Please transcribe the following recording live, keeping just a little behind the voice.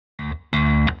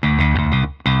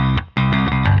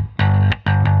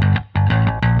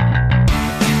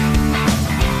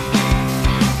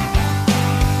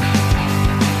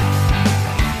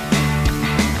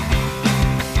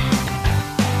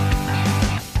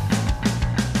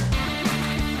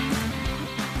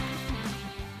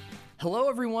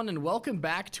everyone, and welcome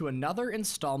back to another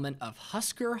installment of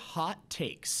Husker Hot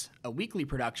Takes, a weekly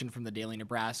production from the Daily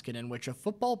Nebraskan in which a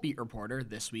football beat reporter,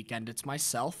 this weekend it's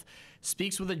myself,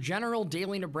 speaks with a general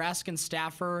Daily Nebraskan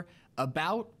staffer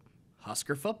about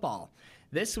Husker football.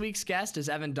 This week's guest is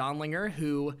Evan Dondlinger,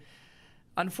 who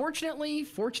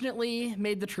fortunately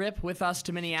made the trip with us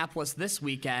to Minneapolis this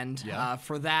weekend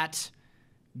for that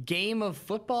game of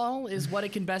football is what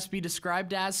it can best be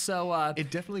described as. So it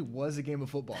definitely was a game of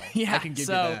football. Yeah, I can give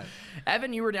you that.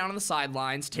 Evan, you were down on the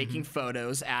sidelines taking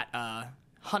photos at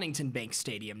Huntington Bank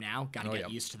Stadium now. Got to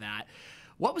get used to that.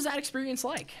 What was that experience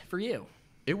like for you?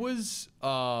 It was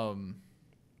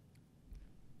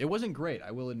it wasn't great,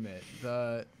 I will admit.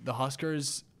 The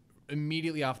Huskers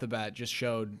immediately off the bat just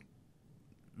showed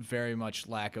very much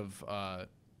lack of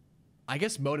I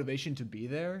guess motivation to be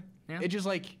there. Yeah.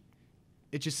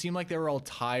 It just seemed like they were all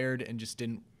tired and just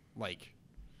didn't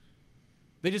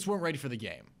they just weren't ready for the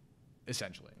game,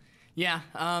 essentially. Yeah,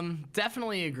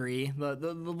 definitely agree.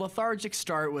 The lethargic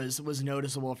start was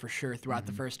noticeable for sure throughout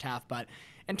the first half, but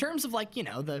in terms of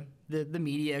the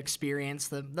media experience,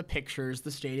 the pictures,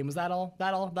 the stadium, was that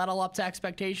all up to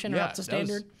expectation or up to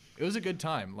standard? It was a good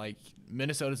time.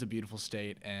 Minnesota's a beautiful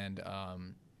state, and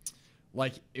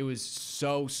it was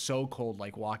so cold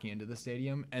walking into the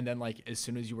stadium, and then as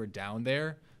soon as you were down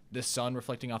there, the sun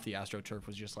reflecting off the AstroTurf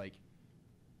was just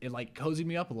it cozied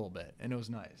me up a little bit, and it was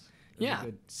nice. It was a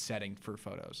good setting for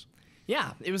photos.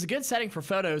 Yeah, it was a good setting for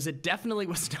photos. It definitely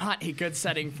was not a good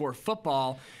setting for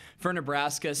football for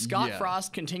Nebraska. Scott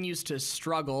Frost continues to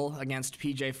struggle against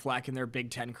PJ Fleck in their Big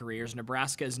Ten careers.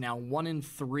 Nebraska is now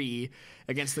 1-3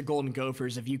 against the Golden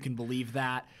Gophers, if you can believe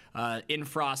that, in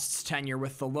Frost's tenure,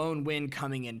 with the lone win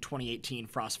coming in 2018,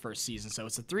 Frost's first season. So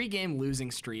it's a 3-game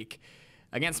losing streak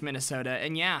against Minnesota.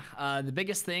 And the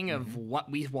biggest thing of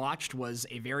what we watched was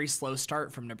a very slow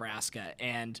start from Nebraska.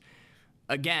 And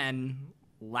again,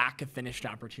 lack of finished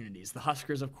opportunities. The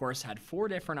Huskers, of course, had 4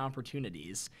 different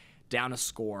opportunities down a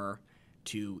score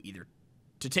to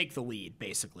take the lead,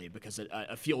 basically, because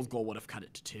a field goal would have cut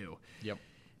it to 2. Yep.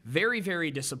 Very, very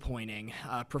disappointing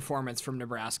performance from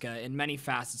Nebraska in many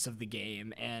facets of the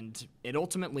game, and it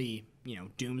ultimately,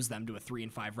 dooms them to a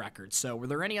 3-5 record. So were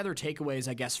there any other takeaways,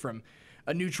 I guess, from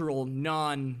a neutral,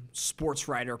 non-sports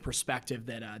writer perspective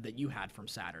that you had from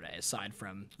Saturday, aside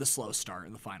from the slow start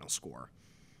and the final score?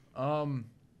 I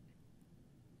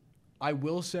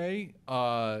will say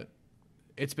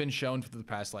it's been shown for the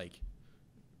past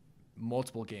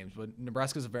multiple games, but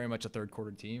Nebraska's very much a third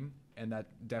quarter team, and that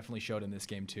definitely showed in this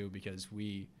game too, because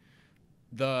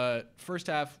the first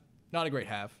half, not a great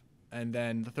half, and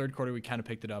then the third quarter we kind of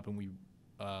picked it up, and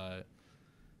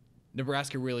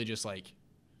Nebraska really just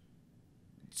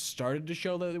started to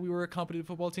show that we were a competent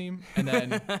football team, and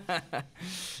then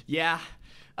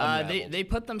they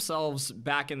put themselves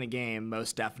back in the game,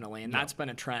 most definitely, and that's been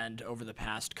a trend over the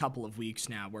past couple of weeks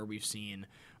now, where we've seen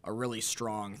a really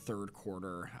strong third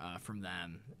quarter from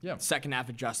them. Yeah. Second half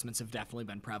adjustments have definitely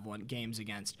been prevalent. Games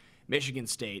against Michigan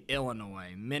State,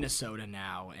 Illinois, Minnesota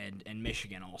now, and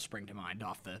Michigan all spring to mind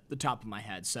off the top of my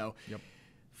head. So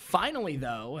finally,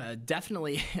 though,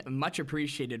 definitely much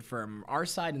appreciated from our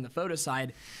side and the photo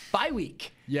side, bye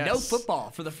week. Yes. No football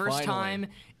for the first time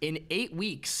in 8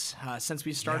 weeks since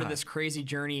we started this crazy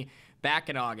journey back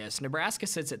in August. Nebraska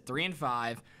sits at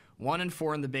 3-5,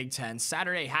 1-4 in the Big Ten.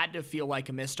 Saturday had to feel like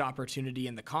a missed opportunity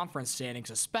in the conference standings,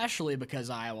 especially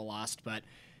because Iowa lost, but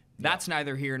that's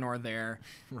neither here nor there.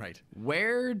 Right.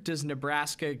 Where does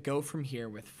Nebraska go from here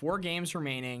with 4 games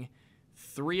remaining?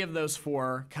 3 of those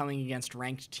 4 coming against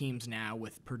ranked teams now,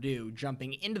 with Purdue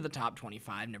jumping into the top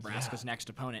 25, Nebraska's next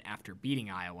opponent after beating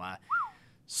Iowa.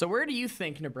 So where do you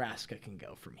think Nebraska can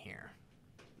go from here?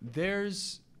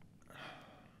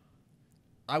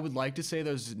 I would like to say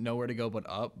there's nowhere to go but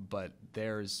up, but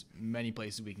there's many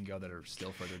places we can go that are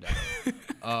still further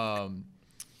down.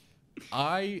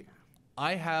 I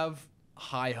have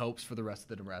high hopes for the rest of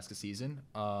the Nebraska season.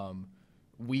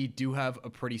 We do have a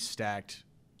pretty stacked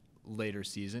later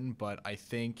season, but I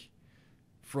think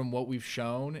from what we've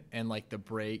shown and the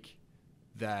break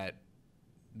that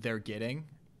they're getting,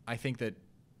 I think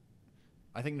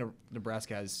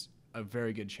Nebraska has a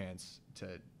very good chance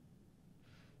to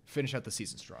finish out the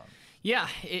season strong. Yeah,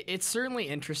 it's certainly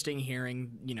interesting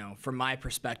hearing, from my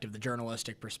perspective, the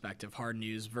journalistic perspective, hard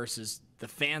news versus the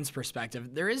fans'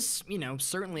 perspective. There is,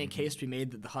 certainly a case to be made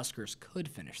that the Huskers could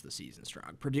finish the season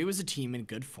strong. Purdue is a team in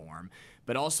good form,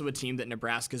 but also a team that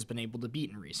Nebraska's been able to beat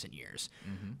in recent years.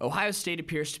 Ohio State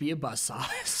appears to be a buzzsaw,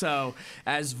 so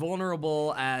as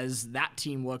vulnerable as that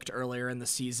team looked earlier in the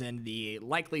season, the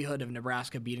likelihood of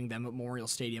Nebraska beating them at Memorial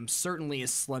Stadium certainly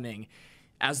is slimming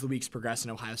as the weeks progress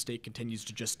and Ohio State continues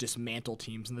to just dismantle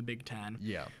teams in the Big Ten.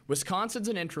 Yeah. Wisconsin's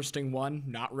an interesting one.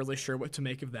 Not really sure what to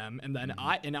make of them. And then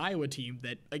an Iowa team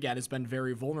that, again, has been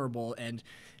very vulnerable. And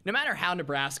no matter how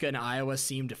Nebraska and Iowa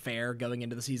seem to fare going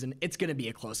into the season, it's going to be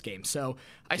a close game. So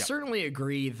I certainly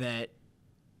agree that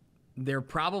there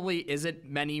probably isn't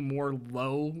many more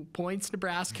low points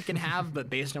Nebraska can have, but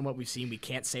based on what we've seen, we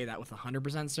can't say that with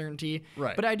 100% certainty.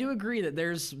 Right. But I do agree that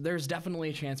there's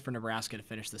definitely a chance for Nebraska to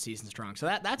finish the season strong. So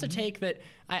that's a take that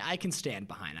I can stand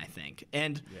behind, I think.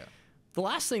 And the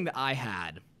last thing that I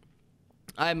have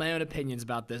my own opinions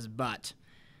about this, but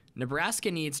Nebraska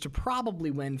needs to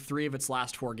probably win 3 of its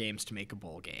last 4 games to make a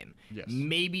bowl game. Yes.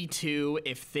 Maybe 2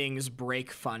 if things break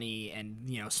funny and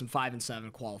some 5 and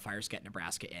 7 qualifiers get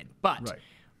Nebraska in. But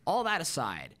all that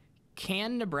aside,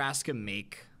 can Nebraska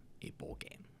make a bowl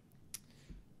game?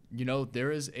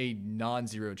 There is a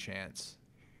non-zero chance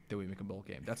that we make a bowl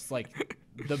game. That's like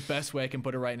the best way I can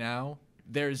put it right now.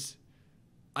 There was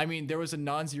a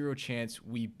non-zero chance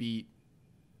we beat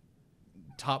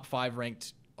top 5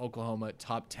 ranked Oklahoma,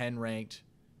 top 10 ranked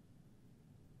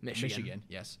Michigan,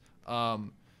 yes.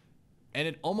 And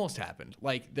it almost happened.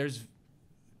 Like there's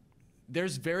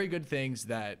very good things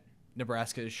that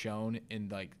Nebraska has shown in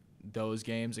like those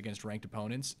games against ranked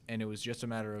opponents, and it was just a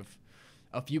matter of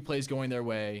a few plays going their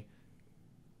way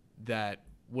that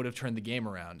would have turned the game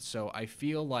around. So I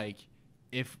feel like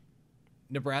if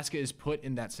Nebraska is put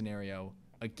in that scenario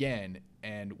again,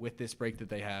 and with this break that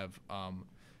they have,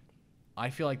 I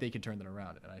feel like they could turn that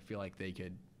around, and I feel like there's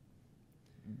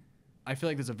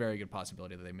a very good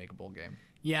possibility that they make a bowl game.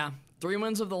 Yeah, 3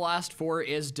 wins of the last 4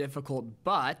 is difficult,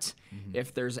 but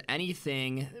if there's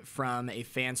anything from a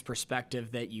fan's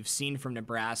perspective that you've seen from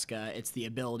Nebraska, it's the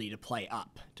ability to play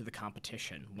up to the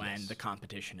competition when the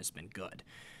competition has been good.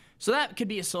 So that could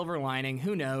be a silver lining.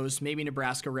 Who knows? Maybe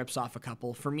Nebraska rips off a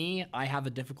couple. For me, I have a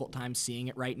difficult time seeing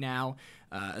it right now,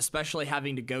 especially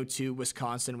having to go to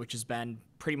Wisconsin, which has been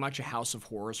pretty much a house of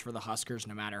horrors for the Huskers,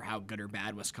 no matter how good or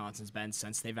bad Wisconsin's been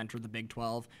since they've entered the Big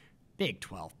 12.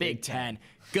 Big 10.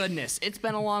 Goodness, it's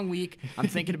been a long week. I'm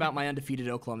thinking about my undefeated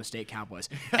Oklahoma State Cowboys.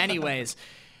 Anyways,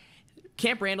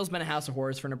 Camp Randall's been a house of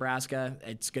horrors for Nebraska.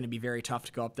 It's going to be very tough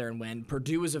to go up there and win.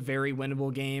 Purdue is a very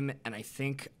winnable game, and I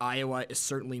think Iowa is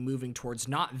certainly moving towards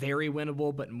not very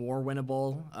winnable, but more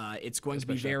winnable. It's going to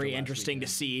be very interesting to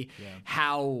see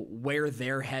where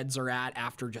their heads are at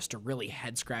after just a really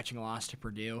head-scratching loss to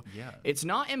Purdue. Yeah. It's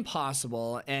not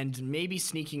impossible, and maybe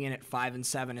sneaking in at 5 and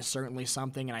 7 is certainly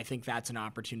something, and I think that's an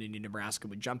opportunity Nebraska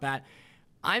would jump at.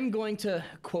 I'm going to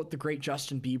quote the great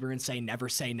Justin Bieber and say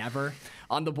never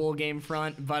on the bowl game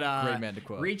front, but great man to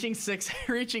quote. reaching six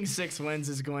wins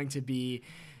is going to be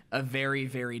a very,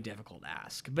 very difficult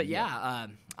ask. But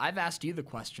I've asked you the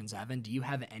questions, Evan. Do you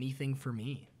have anything for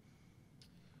me?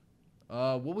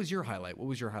 What was your highlight? What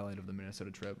was your highlight of the Minnesota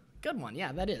trip? Good one.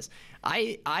 Yeah, that is.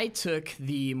 I took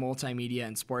the multimedia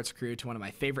and sports crew to one of my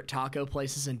favorite taco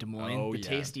places in Des Moines,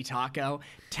 Tasty Taco.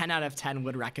 10 out of 10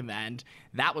 would recommend.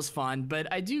 That was fun,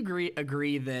 but I do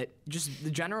agree that just the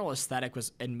general aesthetic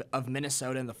of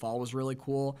Minnesota in the fall was really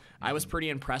cool. I was pretty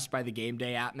impressed by the game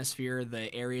day atmosphere,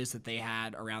 the areas that they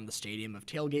had around the stadium of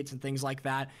tailgates and things like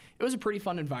that. It was a pretty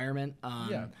fun environment.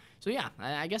 So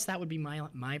I guess that would be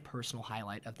my personal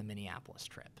highlight of the Minneapolis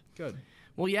trip. Good.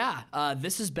 Well,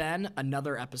 this has been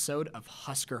another episode of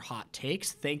Husker Hot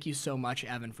Takes. Thank you so much,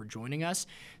 Evan, for joining us.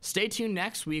 Stay tuned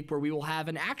next week where we will have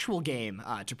an actual game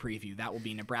to preview. That will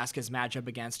be Nebraska's matchup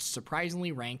against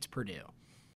surprisingly ranked Purdue.